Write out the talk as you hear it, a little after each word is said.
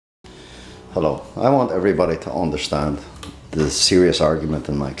Hello. I want everybody to understand the serious argument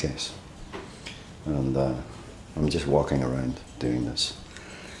in my case. And I'm just walking around doing this.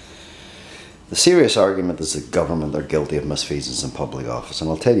 The serious argument is that government are guilty of misfeasance in public office, and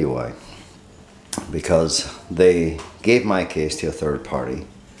I'll tell you why. Because they gave my case to a third party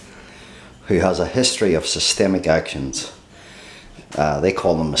who has a history of systemic actions. They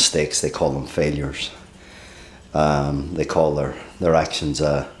call them mistakes, they call them failures. They call their actions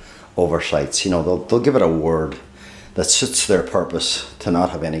oversights. You know, they'll give it a word that suits their purpose to not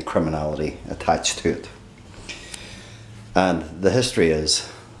have any criminality attached to it. And the history is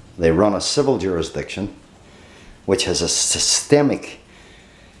they run a civil jurisdiction which has a systemic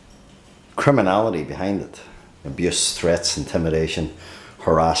criminality behind it. Abuse, threats, intimidation,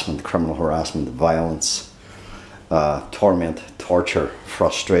 harassment, criminal harassment, violence, torment, torture,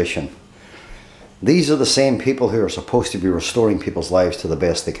 frustration. These are the same people who are supposed to be restoring people's lives to the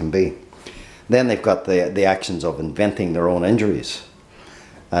best they can be. Then they've got the actions of inventing their own injuries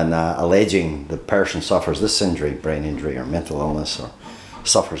and alleging the person suffers this injury, brain injury or mental illness, or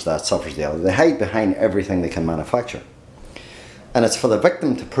suffers that, suffers the other. They hide behind everything they can manufacture. And it's for the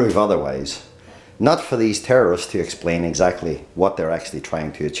victim to prove otherwise, not for these terrorists to explain exactly what they're actually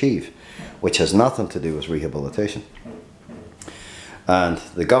trying to achieve, which has nothing to do with rehabilitation. And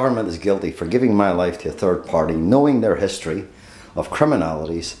the government is guilty for giving my life to a third party, knowing their history of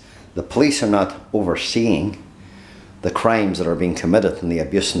criminalities. The police are not overseeing the crimes that are being committed and the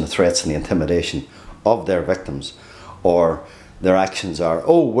abuse and the threats and the intimidation of their victims, or their actions are,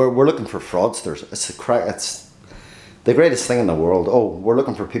 oh, we're looking for fraudsters. It's the greatest thing in the world. Oh, we're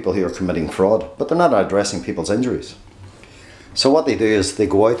looking for people who are committing fraud, but they're not addressing people's injuries. So what they do is they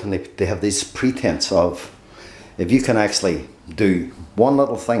go out and they have this pretense of, if you can actually do one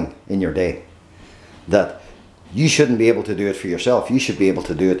little thing in your day, that you shouldn't be able to do it for yourself. You should be able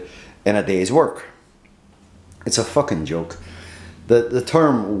to do it in a day's work. It's a fucking joke. The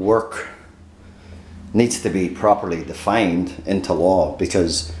term work needs to be properly defined into law,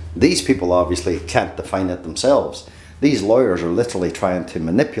 because these people obviously can't define it themselves. These lawyers are literally trying to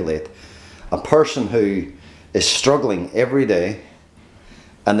manipulate a person who is struggling every day,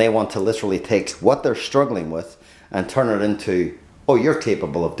 and they want to literally take what they're struggling with and turn it into, oh, you're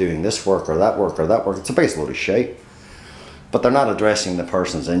capable of doing this work or that work or that work. It's a base load of shit. But they're not addressing the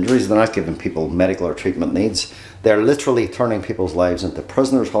person's injuries. They're not giving people medical or treatment needs. They're literally turning people's lives into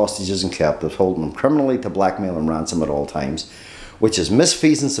prisoners, hostages and captives, holding them criminally to blackmail and ransom at all times, which is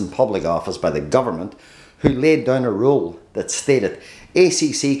misfeasance in public office by the government, who laid down a rule that stated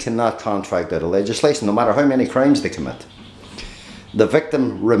ACC cannot contract out of legislation, no matter how many crimes they commit. The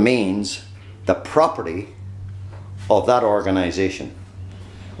victim remains the property of that organisation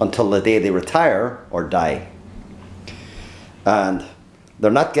until the day they retire or die. And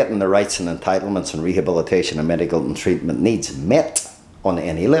they're not getting the rights and entitlements and rehabilitation and medical and treatment needs met on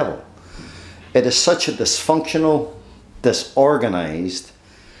any level. It is such a dysfunctional, disorganised,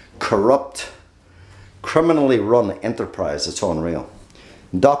 corrupt, criminally run enterprise, it's unreal.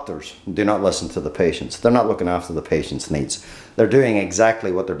 Doctors do not listen to the patients. They're not looking after the patient's needs. They're doing exactly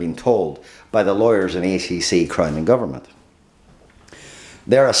what they're being told by the lawyers in ACC, Crown and government.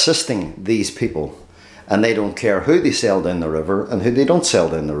 They're assisting these people, and they don't care who they sell down the river and who they don't sell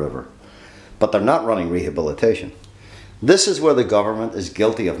down the river. But they're not running rehabilitation. This is where the government is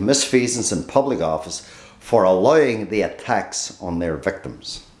guilty of misfeasance in public office for allowing the attacks on their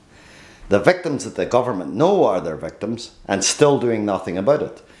victims. The victims that the government know are their victims and still doing nothing about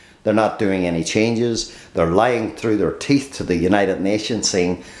it. They're not doing any changes. They're lying through their teeth to the United Nations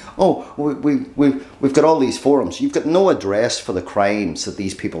saying, oh, we've got all these forums. You've got no address for the crimes that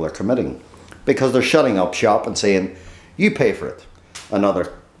these people are committing, because they're shutting up shop and saying, you pay for it.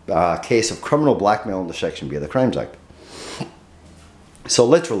 Another case of criminal blackmail under Section B of the Crimes Act. So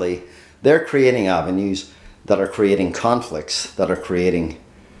literally, they're creating avenues that are creating conflicts, that are creating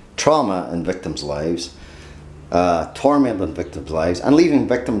trauma in victims' lives, torment in victims' lives, and leaving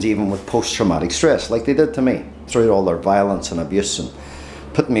victims even with post-traumatic stress, like they did to me, through all their violence and abuse and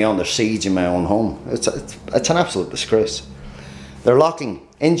putting me under siege in my own home. It's an absolute disgrace. They're locking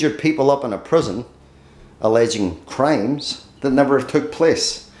injured people up in a prison, alleging crimes that never took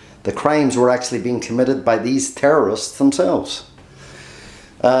place. The crimes were actually being committed by these terrorists themselves.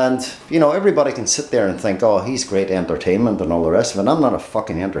 And, you know, everybody can sit there and think, oh, he's great entertainment and all the rest of it. I'm not a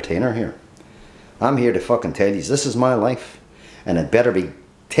fucking entertainer here. I'm here to fucking tell you, this is my life. And it better be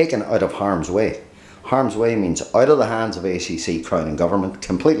taken out of harm's way. Harm's way means out of the hands of ACC, Crown and government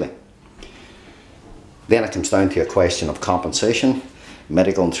completely. Then it comes down to a question of compensation,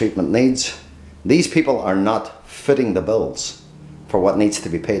 medical and treatment needs. These people are not footing the bills for what needs to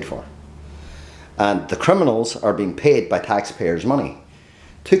be paid for. And the criminals are being paid by taxpayers' money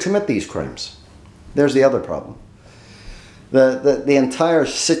to commit these crimes. There's the other problem. The entire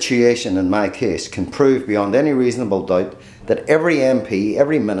situation in my case can prove beyond any reasonable doubt that every MP,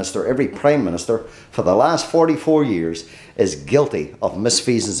 every minister, every Prime Minister for the last 44 years is guilty of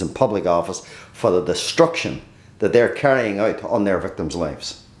misfeasance in public office for the destruction that they're carrying out on their victims'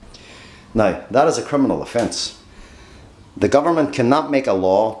 lives. Now, that is a criminal offence. The government cannot make a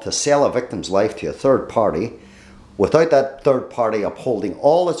law to sell a victim's life to a third party without that third party upholding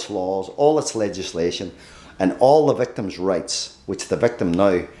all its laws, all its legislation, and all the victim's rights, which the victim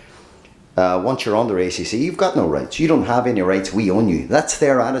now, once you're under ACC, you've got no rights. You don't have any rights, we own you. That's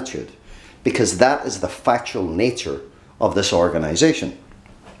their attitude, because that is the factual nature of this organisation.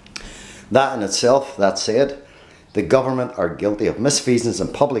 That in itself, that said, the government are guilty of misfeasance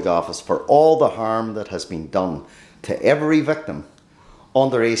in public office for all the harm that has been done to every victim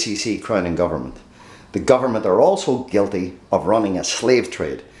under ACC Crown and Government. The government are also guilty of running a slave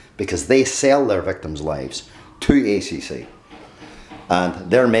trade because they sell their victims' lives to ACC. And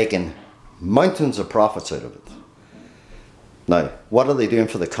they're making mountains of profits out of it. Now, what are they doing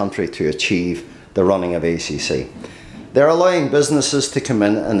for the country to achieve the running of ACC? They're allowing businesses to come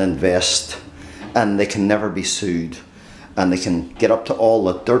in and invest, and they can never be sued, and they can get up to all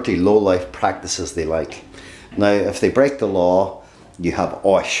the dirty low-life practices they like. Now, if they break the law, you have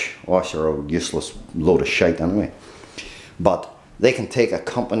OSH. OSH are a useless load of shite anyway. But they can take a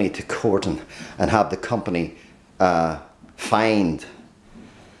company to court and have the company fined.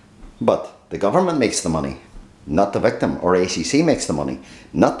 But the government makes the money, not the victim, or ACC makes the money,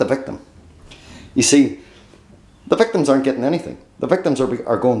 not the victim. You see, the victims aren't getting anything. The victims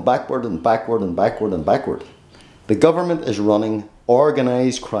are going backward and backward and backward and backward. The government is running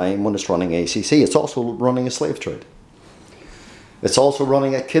organised crime when it's running ACC. It's also running a slave trade. It's also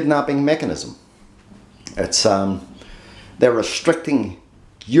running a kidnapping mechanism. It's they're restricting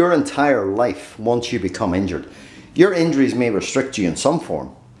your entire life once you become injured. Your injuries may restrict you in some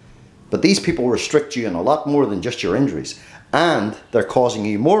form, but these people restrict you in a lot more than just your injuries, and they're causing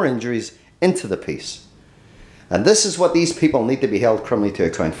you more injuries into the piece. And this is what these people need to be held criminally to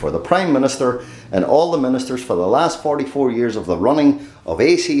account for. The Prime Minister and all the ministers for the last 44 years of the running of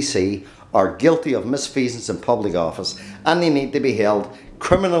ACC are guilty of misfeasance in public office, and they need to be held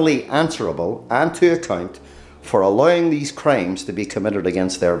criminally answerable and to account for allowing these crimes to be committed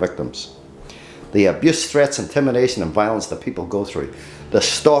against their victims. The abuse, threats, intimidation and violence that people go through, the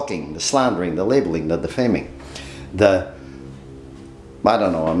stalking, the slandering, the labelling, the defaming, I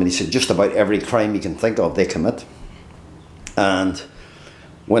don't know, I mean, he said just about every crime you can think of they commit. And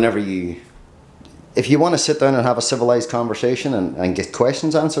whenever if you want to sit down and have a civilized conversation and get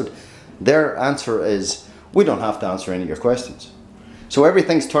questions answered, their answer is, we don't have to answer any of your questions. So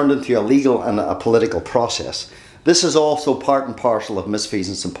everything's turned into a legal and a political process. This is also part and parcel of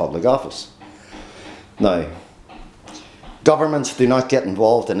misfeasance in public office. Now, governments do not get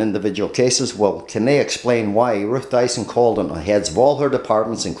involved in individual cases. Well, can they explain why Ruth Dyson called on the heads of all her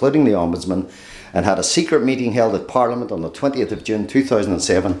departments, including the Ombudsman, and had a secret meeting held at Parliament on the 20th of June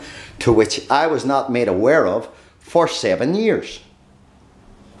 2007, to which I was not made aware of for 7 years.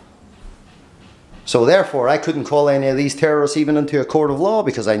 So therefore, I couldn't call any of these terrorists even into a court of law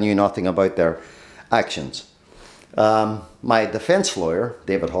because I knew nothing about their actions. My defence lawyer,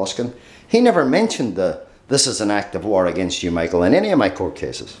 David Hoskin, he never mentioned this is an act of war against you, Michael, in any of my court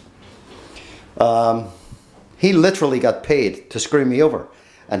cases. He literally got paid to screw me over,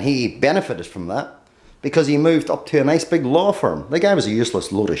 and he benefited from that because he moved up to a nice big law firm. The guy was a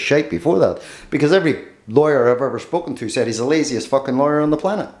useless load of shite before that, because every lawyer I've ever spoken to said he's the laziest fucking lawyer on the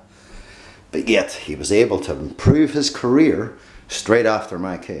planet. But yet he was able to improve his career straight after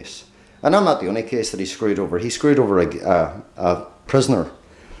my case. And I'm not the only case that he screwed over. He screwed over a prisoner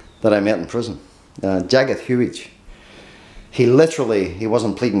that I met in prison, Jagat Huij. He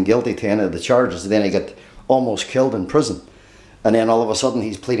wasn't pleading guilty to any of the charges. Then he got almost killed in prison. And then all of a sudden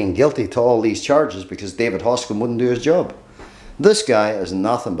he's pleading guilty to all these charges because David Hoskin wouldn't do his job. This guy is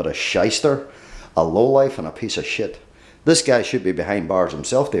nothing but a shyster, a lowlife and a piece of shit. This guy should be behind bars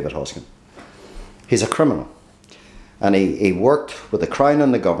himself, David Hoskin. He's a criminal. And he worked with the Crown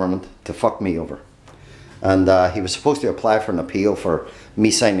and the government to fuck me over. And he was supposed to apply for an appeal for me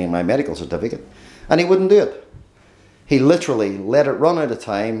signing my medical certificate. And he wouldn't do it. He literally let it run out of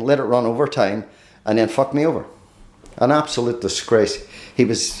time, let it run over time, and then fucked me over. An absolute disgrace. He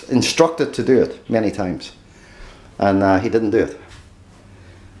was instructed to do it many times. And he didn't do it.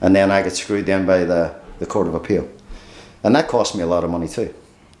 And then I got screwed in by the Court of Appeal. And that cost me a lot of money too.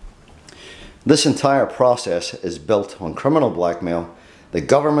 This entire process is built on criminal blackmail, The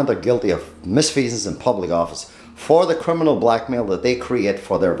government are guilty of misfeasance in public office for the criminal blackmail that they create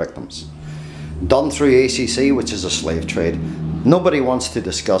for their victims. Done through ACC, which is a slave trade. Nobody wants to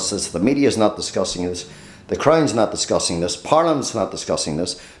discuss this. The media is not discussing this. The Crown's not discussing this. Parliament's not discussing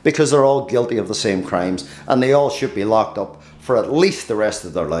this, because they're all guilty of the same crimes, and they all should be locked up for at least the rest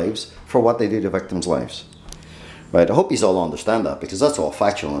of their lives for what they do to victims' lives. Right, I hope you all understand that, because that's all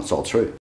factual and it's all true.